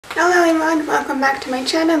Hello everyone, welcome back to my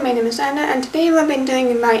channel. My name is Anna and today we'll be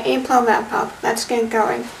doing my April wrap-up. Let's get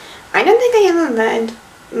going. I don't think I ever read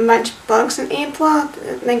much books in April.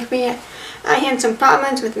 I had some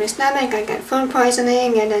problems with my stomach, I got food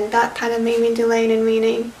poisoning, and then that kind of made me delayed in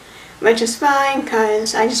reading, which is fine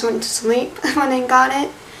because I just went to sleep when I got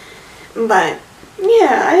it. But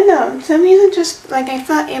yeah, I don't know, some reason just I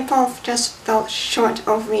thought April just felt short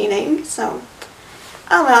of reading, so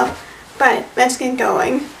oh well. But let's get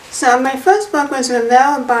going. So my first book was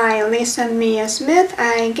Reveal by Lisa Mia Smith.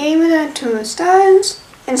 I gave it 2 stars.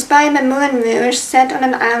 Inspired by Moulin Rouge, set on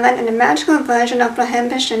an island in a magical version of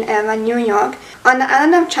Prohibition-era New York, on the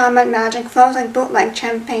island of charm and magic flows like bootleg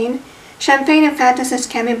champagne. Champagne and fantasies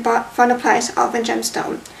can be bought for the price of a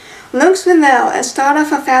gemstone. Luke's Reveal, a start of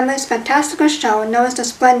her family's fantastical show, knows the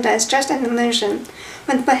splendor is just an illusion.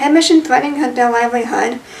 With Prohibition threatening their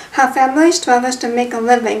livelihood, her family struggles to make a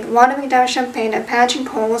living, watering down champagne and patching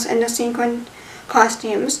holes in the sequin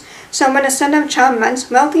costumes. So when the son of Charmant's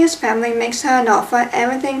wealthiest family makes her an offer,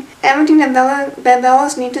 everything the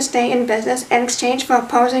Bells need to stay in business in exchange for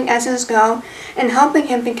posing as his girl and helping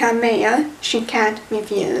him become mayor, she can't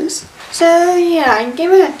refuse. So yeah, I gave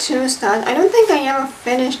it 2 stars. I don't think I ever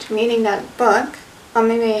finished reading that book, or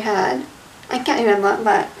maybe I had. I can't remember,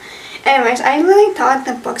 but anyways, I really thought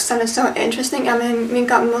the book sounded so interesting. I mean, we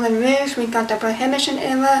got Moulin Rouge, we got the Prohibition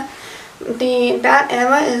era. That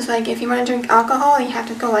era is if you want to drink alcohol, you have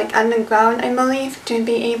to go underground, I believe, to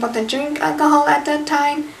be able to drink alcohol at that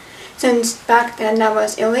time. Since back then that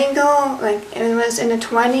was illegal, it was in the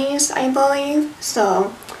 20s, I believe.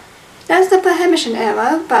 So that's the Prohibition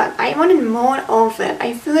era, but I wanted more of it.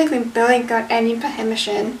 I feel like we barely got any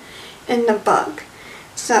Prohibition in the book.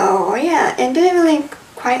 So yeah, it didn't really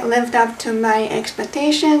quite lived up to my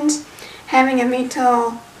expectations. Having a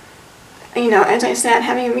retail, as I said,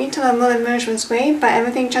 having a retail of Moulin Rouge was great, but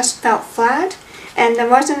everything just felt flat, and there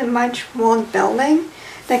wasn't much world building.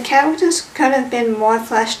 The characters could have been more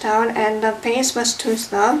fleshed out, and the pace was too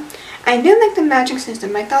slow. I did like the magic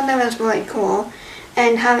system. I thought that was really cool,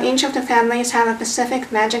 and how each of the families have a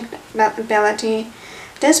specific magic ability.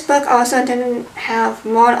 This book also didn't have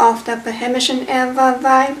more of the Prohibition era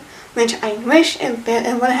vibe, which I wish it did.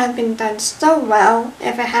 It would have been done so well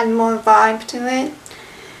if it had more vibe to it.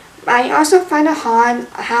 I also find it hard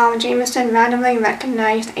how Jameson randomly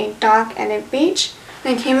recognized a dog at a beach.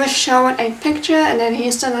 He was shown a picture and then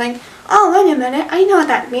he's suddenly oh wait a minute, I know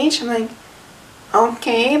that beach. I'm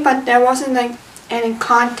okay, but there wasn't any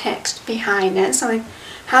context behind it. So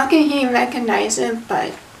how can he recognize it?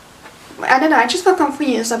 But I don't know, I just felt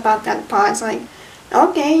confused about that part. It's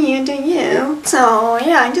okay, you do you. So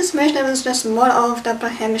yeah, I just wish there was just more of the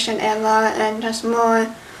Prohibition era and just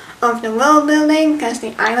more of the world building, because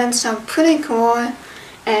the islands sound pretty cool,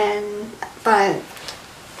 but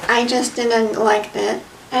I just didn't like it.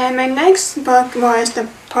 And my next book was The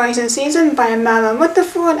Poison Season by Mara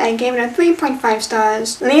Rutherford. I gave it 3.5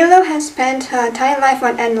 stars. Lilo has spent her entire life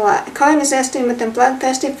on Endor, coexisting with the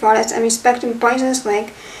bloodthirsty forest and respecting poisonous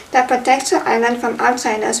lake that protects her island from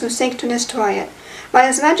outsiders who seek to destroy it. But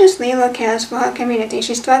as much as Lilo cares for her community,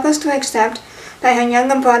 she struggles to accept that her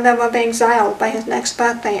younger brother will be exiled by his next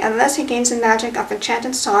birthday unless he gains the magic of a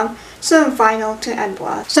chanted song so vital to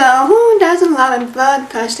Endor. So who doesn't love a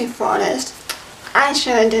bloodthirsty forest? I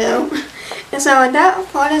sure do. And so that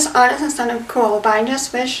forest honestly sounded cool, but I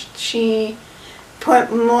just wish she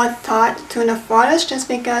put more thought to the forest just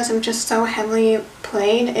because it was just so heavily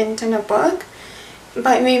played into the book.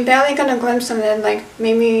 But we barely got a glimpse of it,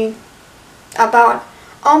 maybe about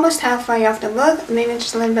almost halfway of the book, maybe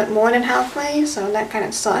just a little bit more than halfway, so that kind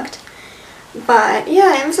of sucked. But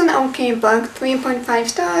yeah, it was an okay book, 3.5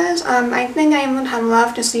 stars. I think I would have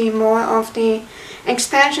loved to see more of the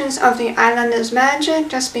expansions of the Islanders' magic,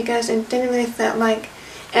 just because it didn't really feel like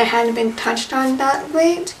it hadn't been touched on that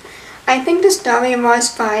great. I think the story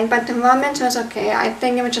was fine, but the romance was okay. I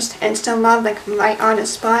think it was just instant love, right on the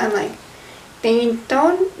spot. I'm they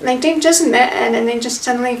just met and then they just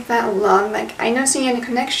suddenly fell in love. I don't see any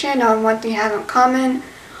connection on what they have in common.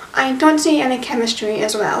 I don't see any chemistry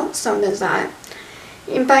as well, so there's that.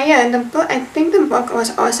 But yeah, I think the book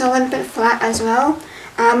was also a little bit flat as well.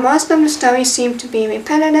 Most of the stories seemed to be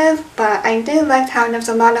repetitive, but I did like how there was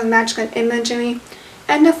a lot of magical imagery,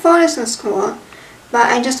 and the forest was cool. But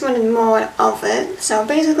I just wanted more of it. So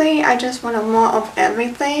basically, I just wanted more of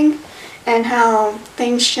everything, and how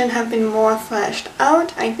things should have been more fleshed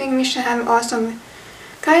out. I think we should have also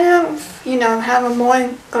kind of, have a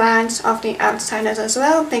more glance of the outsiders as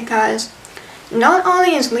well, because not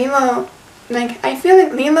only is Lilo, I feel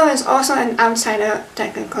like Lilo is also an outsider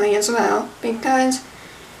technically as well, because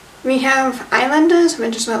we have islanders,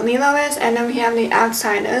 which is what Lilo is, and then we have the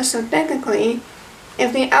outsiders. So technically,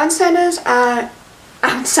 if the outsiders are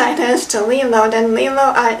outsiders to Lilo, then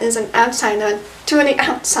Lilo is an outsider to the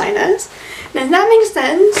outsiders. Does that make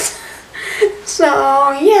sense? So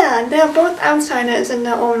yeah, they're both outsiders in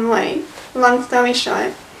their own way, long story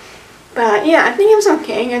short. But yeah, I think it was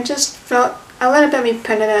okay. It just felt a little bit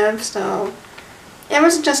repetitive, so it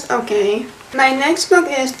was just okay. My next book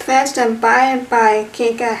is Threads That Bind by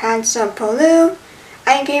Kika Hatzapolu.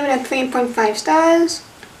 I gave it a 3.5 stars.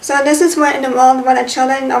 So this is where in the world where the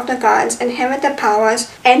children of the gods inherit the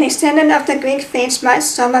powers, a descendant of the Greek fates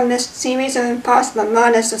must solve a series of impossible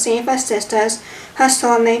murders to save her sisters, her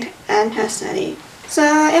soulmate, and her city. So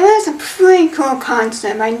it was a pretty cool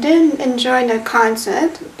concept. I did enjoy the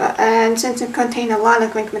concept, and since it contained a lot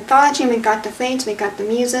of Greek mythology, we got the fates, we got the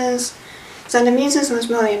muses. So the muses was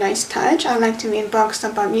really a nice touch. I like to read books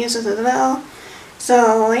about muses as well.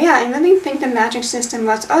 So yeah, I really think the magic system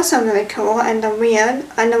was also really cool and weird,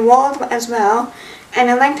 and the world as well. And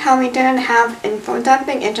I liked how we didn't have info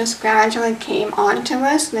dumping, it just gradually came on to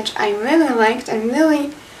us, which I really liked and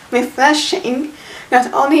really refreshing.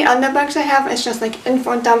 Because all the other books I have is just like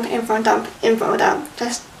info dump, info dump, info dump.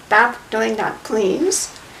 Just stop doing that,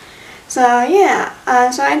 please. So yeah,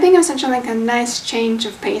 so I think it was such like a nice change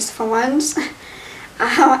of pace for once.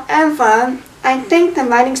 However, I think the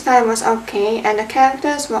writing style was okay and the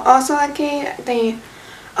characters were also okay. They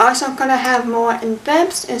also could have more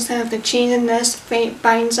in-depth instead of the cheesiness fate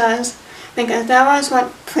binds us, because that was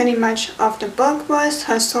what pretty much of the book was.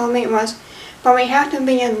 Her soulmate was, but we have to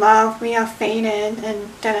be in love, we are fated,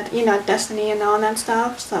 and you know, destiny and all that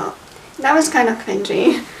stuff. So that was kind of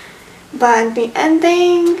cringy. But the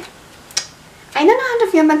ending, I don't know how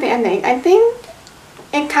to feel about the ending. I think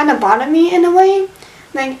it kind of bothered me in a way.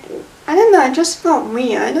 Like, I don't know, it just felt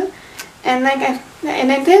weird, and like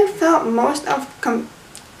I did feel most of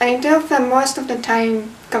the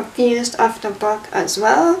time confused of the book as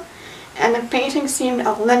well, and the pacing seemed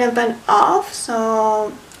a little bit off.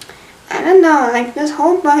 So I don't know, like this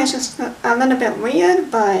whole book is just a little bit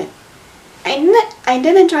weird, but I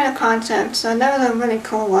did enjoy the concept, so that was a really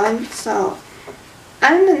cool one. So I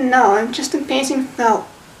don't know, just the pacing it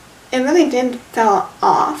really did feel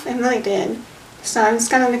off, it really did. So I'm just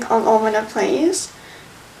kind of like all over the place.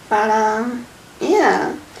 But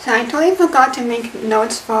yeah. So I totally forgot to make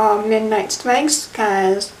notes for Midnight Strikes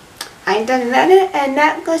because I didn't read it, and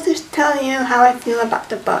that goes to tell you how I feel about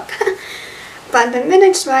the book. But the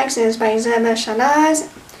Midnight Strikes is by Zeba Shanaz,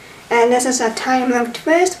 and this is a time loop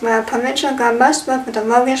twist where a provincial girl must work with a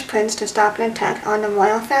roguish prince to stop an attack on the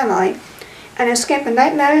royal family and escape a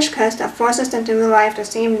nightmarish curse that forces them to revive the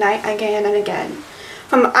same night again and again.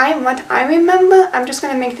 From what I remember, I'm just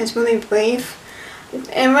going to make this really brief.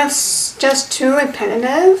 It was just too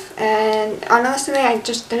repetitive, and honestly I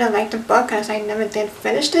just didn't like the book because I never did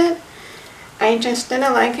finish it. I just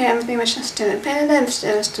didn't like it, everything was just too repetitive,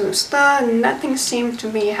 it was too slow, nothing seemed to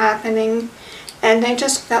be happening, and they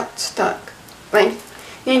just felt stuck. Like,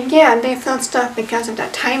 yeah, they felt stuck because of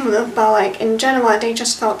that time loop, but like in general they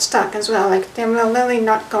just felt stuck as well. Like they were literally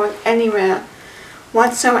not going anywhere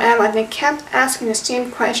whatsoever. They kept asking the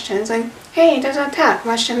same questions like, hey, there's an attack,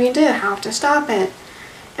 what should we do, how to stop it?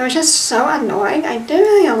 It was just so annoying. I didn't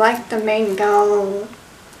really like the main girl,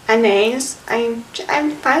 Anais. I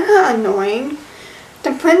find her annoying.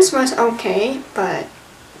 The prince was okay, but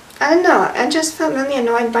I don't know, I just felt really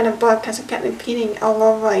annoyed by the book because it kept repeating all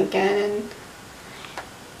over again.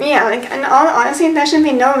 And yeah, like, in all honesty, there should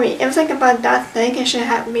be it was like about that thing, it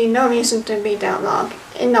should be no reason to be that long,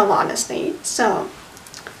 in all honesty. So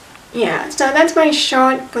yeah, so that's my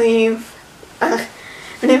short, brief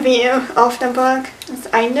review of the book.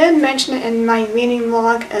 I did mention it in my reading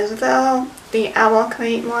vlog as well, the Owl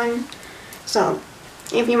Crate one. So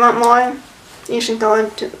if you want more, you should go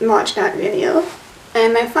to watch that video.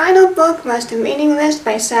 And my final book was The Reading List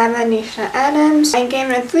by Sarah Nisha Adams. I gave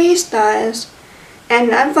it 3 stars.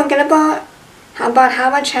 And unforgettable about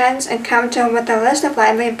how a chance encounter with a list of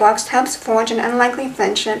library books helps forge an unlikely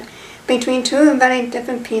friendship between 2 very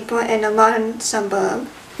different people in a London suburb.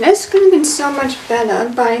 This could have been so much better,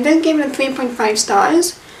 but I did give it 3.5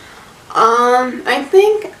 stars. I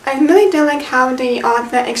think I really did like how the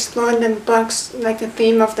author explored the books, like the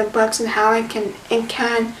theme of the books, and how it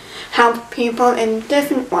can help people in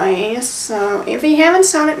different ways. So if you haven't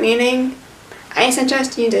started reading, I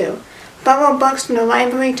suggest you do. Borrow books from the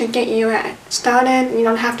library to get you started. You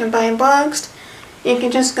don't have to buy books. You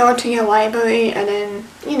can just go to your library and then,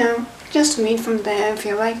 you know, just read from there if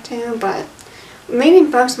you like to. But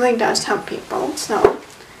reading books really does help people. So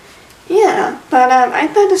yeah, but I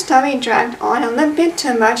thought the story dragged on a little bit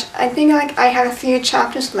too much. I think like I had a few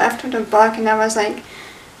chapters left of the book and I was like,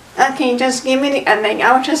 okay, just give me the ending.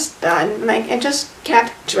 I was just done. Like, it just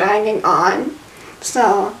kept dragging on.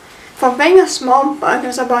 So, for being a small book, it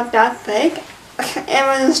was about that thick. It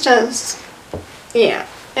was just, yeah,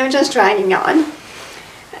 it was just dragging on.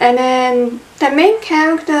 And then the main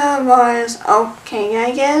character was okay,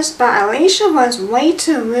 I guess, but Alicia was way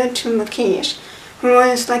too rude to Mukesh, who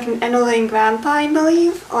was like an elderly grandpa, I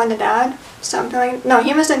believe, or the dad, something like. No,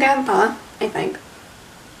 he was the grandpa, I think,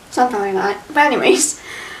 something like that. But anyways,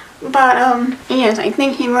 yes, I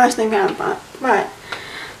think he was the grandpa. But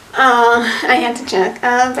I had to check.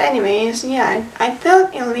 But anyways, yeah, I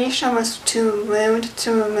felt Alicia was too rude to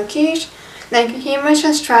Mukesh. Like, he was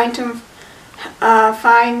just trying to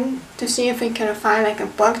to see if he could find like a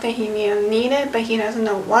book that he really needed, but he doesn't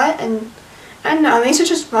know what. And I don't know, Lisa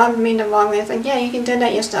just rubbed me the wrong way. It's like, yeah, you can do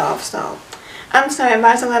that yourself. So I'm sorry,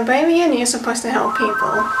 but as a librarian, you're supposed to help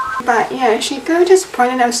people. But yeah, she could have just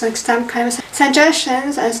pointed out like some kind of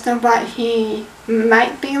suggestions as to what he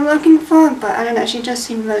might be looking for. But I don't know, she just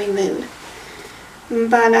seemed really rude.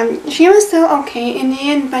 But she was still okay in the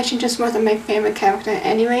end, but she just wasn't my favorite character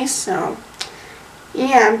anyway. So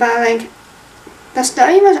yeah, but like, the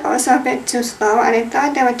story was also a bit too slow, and I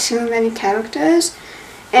thought there were too many characters.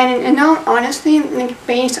 And in all honesty, like,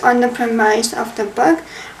 based on the premise of the book,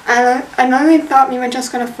 I only thought we were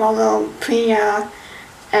just gonna follow Priya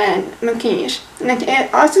and Mukesh. Like,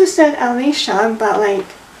 it also said Alicia, but like,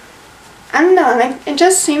 I don't know, like, it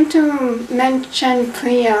just seemed to mention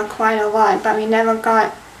Priya quite a lot, but we never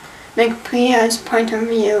got like Priya's point of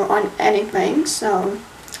view on anything. So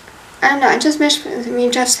I don't know, I just wish we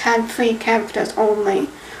just had 3 characters only.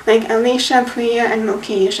 Like Alicia, Priya, and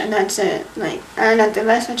Mukesh, and that's it. Like, I don't know, the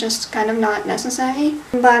rest are just kind of not necessary.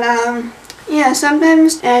 But yeah,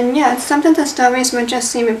 sometimes the stories would just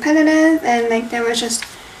seem repetitive, and like there was just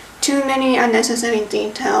too many unnecessary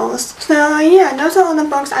details. So yeah, those are all the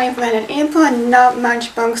books I've read in April. Not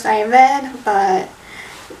much books I read, but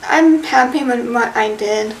I'm happy with what I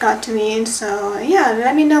got to read. So yeah,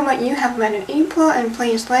 let me know what you have read in April, and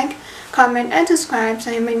please like, comment, and subscribe so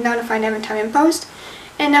you'll be notified every time I post.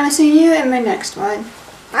 And I will see you in my next one.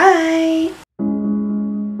 Bye!